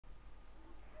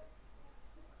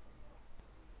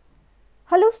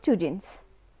Hello students,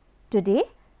 today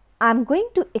I am going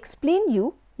to explain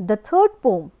you the third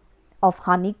poem of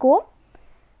Honeycomb.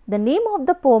 The name of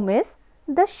the poem is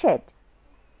The Shed.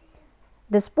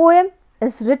 This poem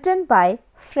is written by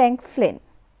Frank Flynn.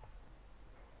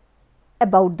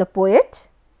 About the poet,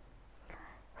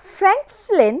 Frank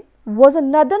Flynn was a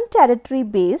Northern Territory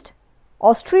based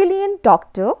Australian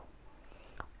doctor,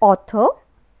 author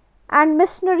and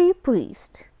missionary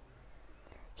priest.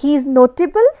 He is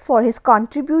notable for his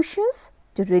contributions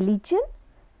to religion,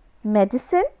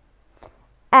 medicine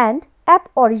and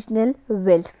Aboriginal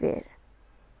welfare.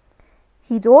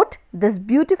 He wrote this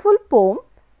beautiful poem,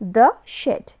 The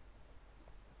Shed.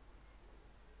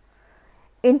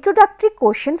 Introductory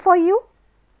question for you.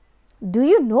 Do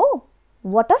you know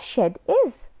what a shed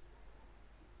is?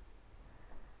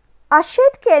 A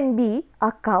shed can be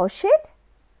a cow shed,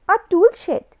 a tool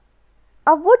shed,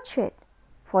 a wood shed.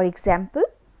 For example,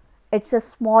 it's a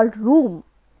small room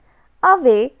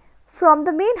away from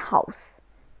the main house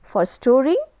for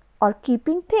storing or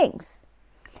keeping things,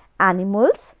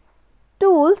 animals,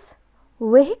 tools,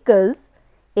 vehicles,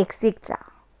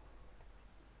 etc.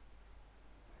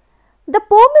 The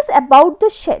poem is about the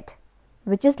shed,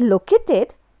 which is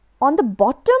located on the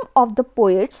bottom of the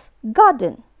poet's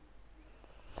garden.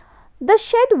 The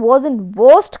shed was in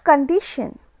worst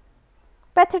condition,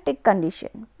 pathetic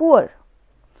condition, poor.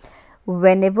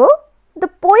 Whenever the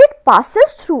poet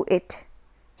passes through it,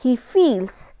 he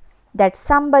feels that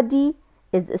somebody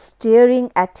is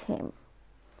staring at him.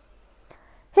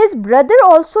 His brother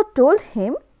also told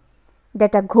him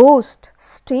that a ghost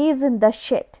stays in the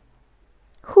shed,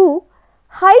 who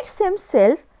hides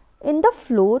himself in the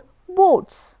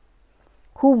floorboards,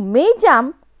 who may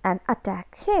jump and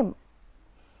attack him.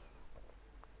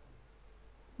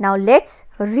 Now let's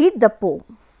read the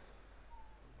poem.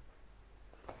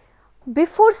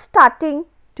 Before starting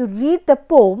to read the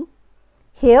poem,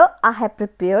 here I have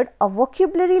prepared a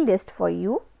vocabulary list for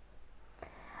you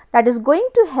that is going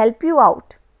to help you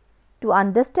out to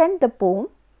understand the poem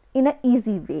in an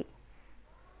easy way.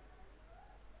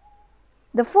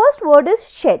 The first word is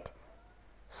shed,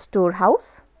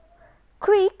 storehouse,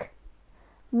 creak,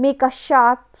 make a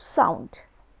sharp sound,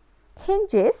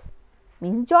 hinges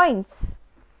means joints,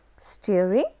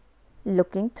 staring,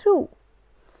 looking through,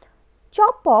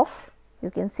 chop off, you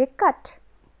can say cut,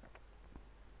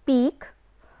 peek,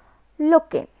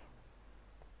 look in.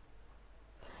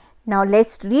 Now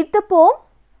let's read the poem,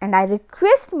 and I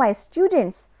request my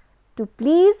students to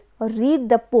please read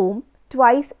the poem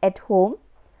twice at home,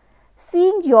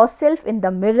 seeing yourself in the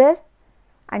mirror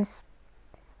and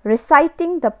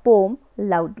reciting the poem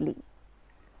loudly.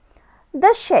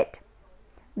 The shed.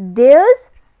 There's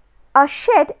a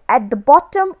shed at the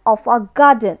bottom of our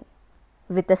garden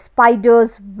with a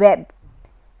spider's web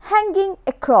hanging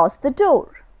across the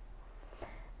door.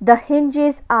 The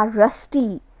hinges are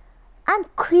rusty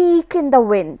and creak in the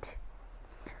wind.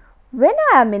 When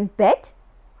I am in bed,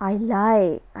 I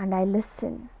lie and I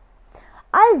listen.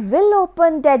 I will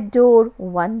open that door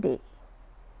one day.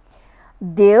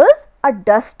 There's a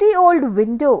dusty old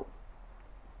window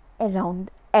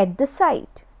around at the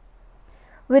side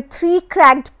with 3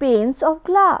 cracked panes of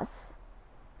glass.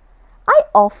 I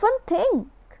often think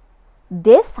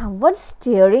there's someone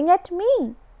staring at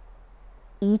me.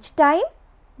 Each time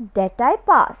that I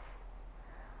pass,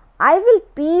 I will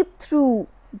peep through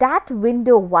that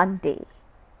window one day.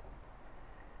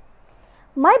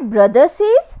 My brother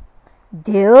says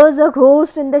there's a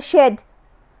ghost in the shed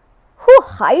who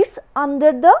hides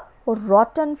under the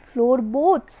rotten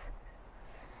floorboards.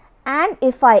 And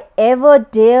if I ever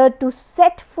dare to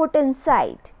set foot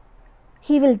inside,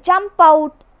 he will jump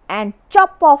out and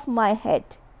chop off my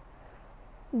head.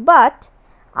 But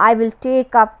I will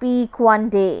take a peek one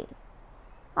day.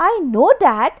 I know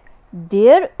that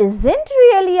there isn't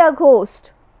really a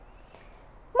ghost.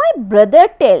 My brother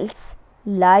tells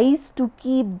lies to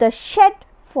keep the shed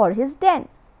for his den.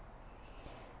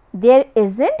 There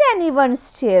isn't anyone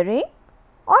staring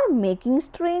or making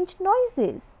strange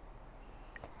noises.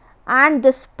 And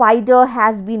the spider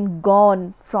has been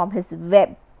gone from his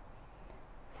web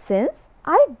since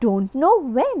I don't know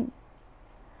when.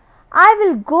 I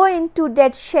will go into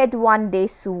that shed one day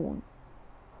soon,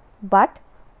 but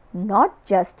not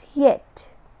just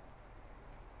yet.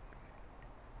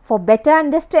 For better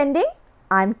understanding,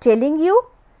 I am telling you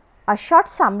a short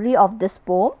summary of this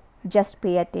poem. Just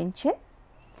pay attention.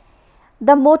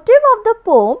 The motive of the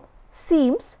poem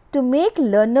seems to make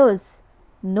learners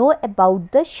know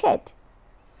about the shed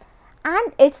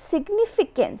and its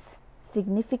significance.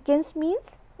 Significance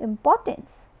means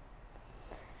importance.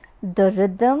 The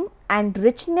rhythm and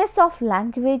richness of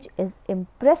language is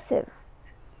impressive.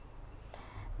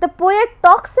 The poet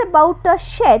talks about a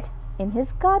shed in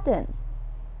his garden.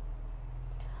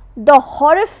 The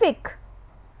horrific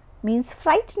means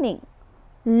frightening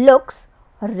looks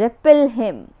repel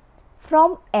him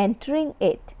from entering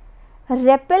it.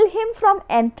 Repel him from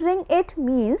entering it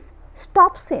means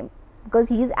stops him because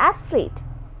he is afraid.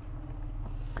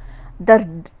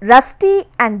 The rusty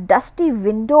and dusty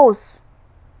windows,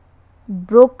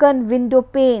 broken window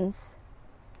panes,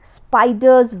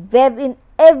 spiders web in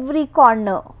every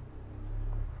corner,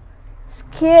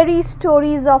 scary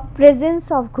stories of presence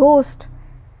of ghosts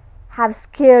have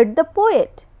scared the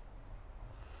poet.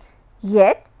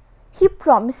 Yet he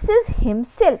promises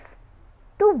himself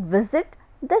to visit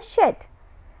the shed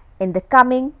in the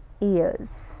coming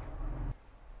years.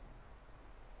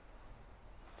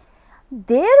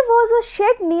 There was a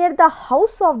shed near the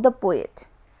house of the poet.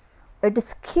 It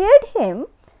scared him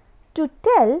to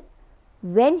tell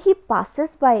when he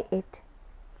passes by it.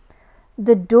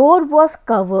 The door was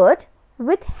covered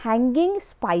with hanging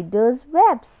spiders'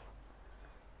 webs.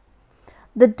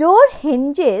 The door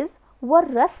hinges were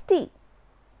rusty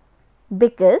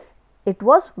because it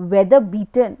was weather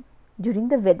beaten. During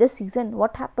the weather season,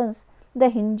 what happens? The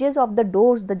hinges of the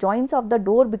doors, the joints of the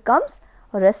door becomes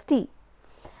rusty.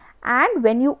 And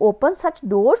when you open such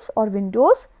doors or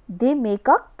windows, they make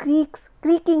a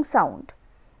creaking sound.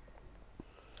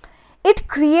 It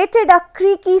created a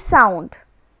creaky sound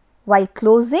while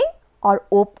closing or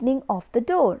opening of the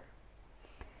door.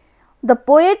 The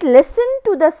poet listened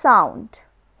to the sound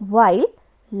while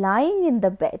lying in the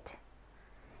bed.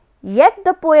 Yet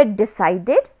the poet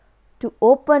decided to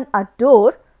open a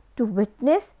door to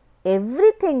witness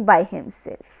everything by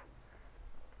himself.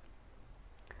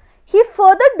 He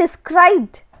further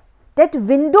described that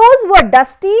windows were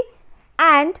dusty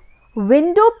and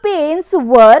window panes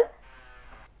were.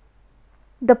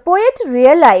 The poet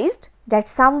realized that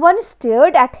someone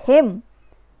stared at him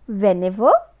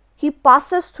whenever he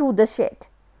passes through the shed.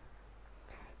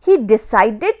 He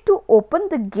decided to open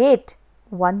the gate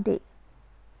one day.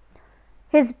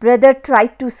 His brother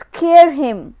tried to scare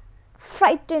him,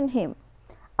 frighten him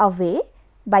away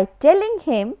by telling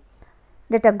him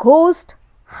that a ghost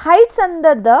hides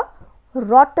under the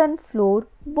rotten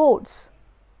floorboards.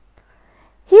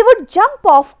 He would jump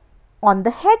off on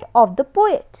the head of the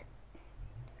poet.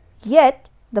 Yet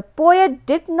the poet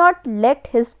did not let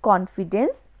his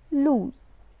confidence loose.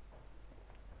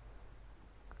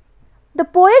 The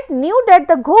poet knew that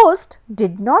the ghost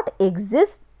did not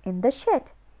exist in the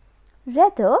shed.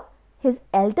 Rather, his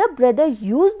elder brother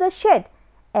used the shed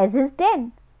as his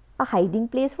den, a hiding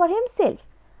place for himself.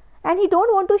 And he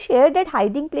don't want to share that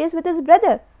hiding place with his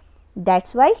brother.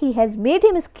 That's why he has made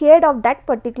him scared of that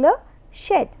particular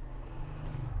shed.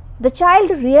 The child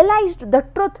realized the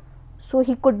truth, so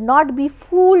he could not be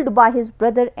fooled by his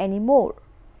brother anymore.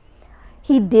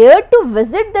 He dared to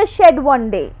visit the shed one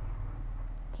day.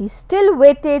 He still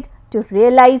waited to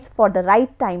realize for the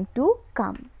right time to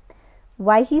come.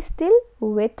 Why he still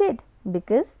waited?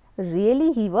 Because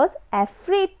really he was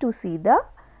afraid to see the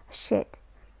shed.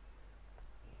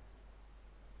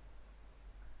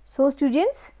 So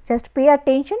students, just pay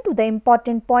attention to the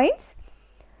important points.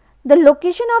 The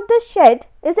location of the shed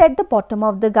is at the bottom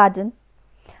of the garden.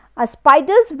 A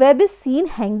spider's web is seen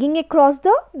hanging across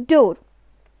the door.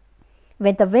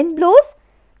 When the wind blows,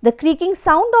 the creaking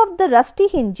sound of the rusty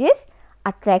hinges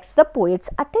attracts the poet's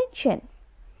attention.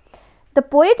 The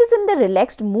poet is in the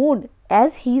relaxed mood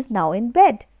as he is now in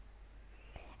bed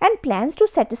and plans to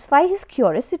satisfy his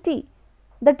curiosity,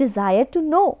 the desire to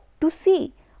know, to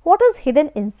see what is hidden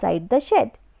inside the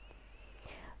shed.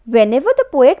 Whenever the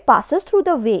poet passes through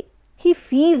the way, he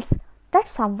feels that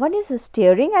someone is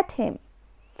staring at him.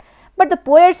 But the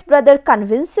poet's brother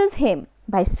convinces him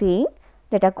by saying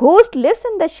that a ghost lives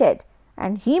in the shed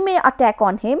and he may attack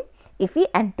on him if he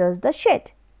enters the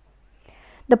shed.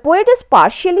 The poet is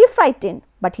partially frightened,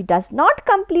 but he does not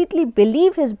completely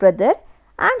believe his brother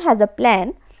and has a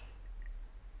plan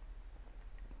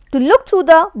to look through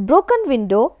the broken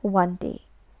window one day.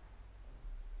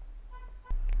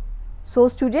 So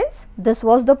students, this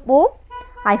was the poem.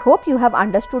 I hope you have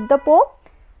understood the poem.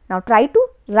 Now try to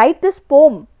write this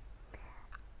poem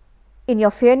in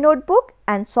your fair notebook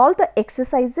and solve the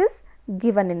exercises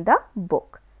given in the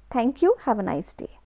book. Thank you. Have a nice day.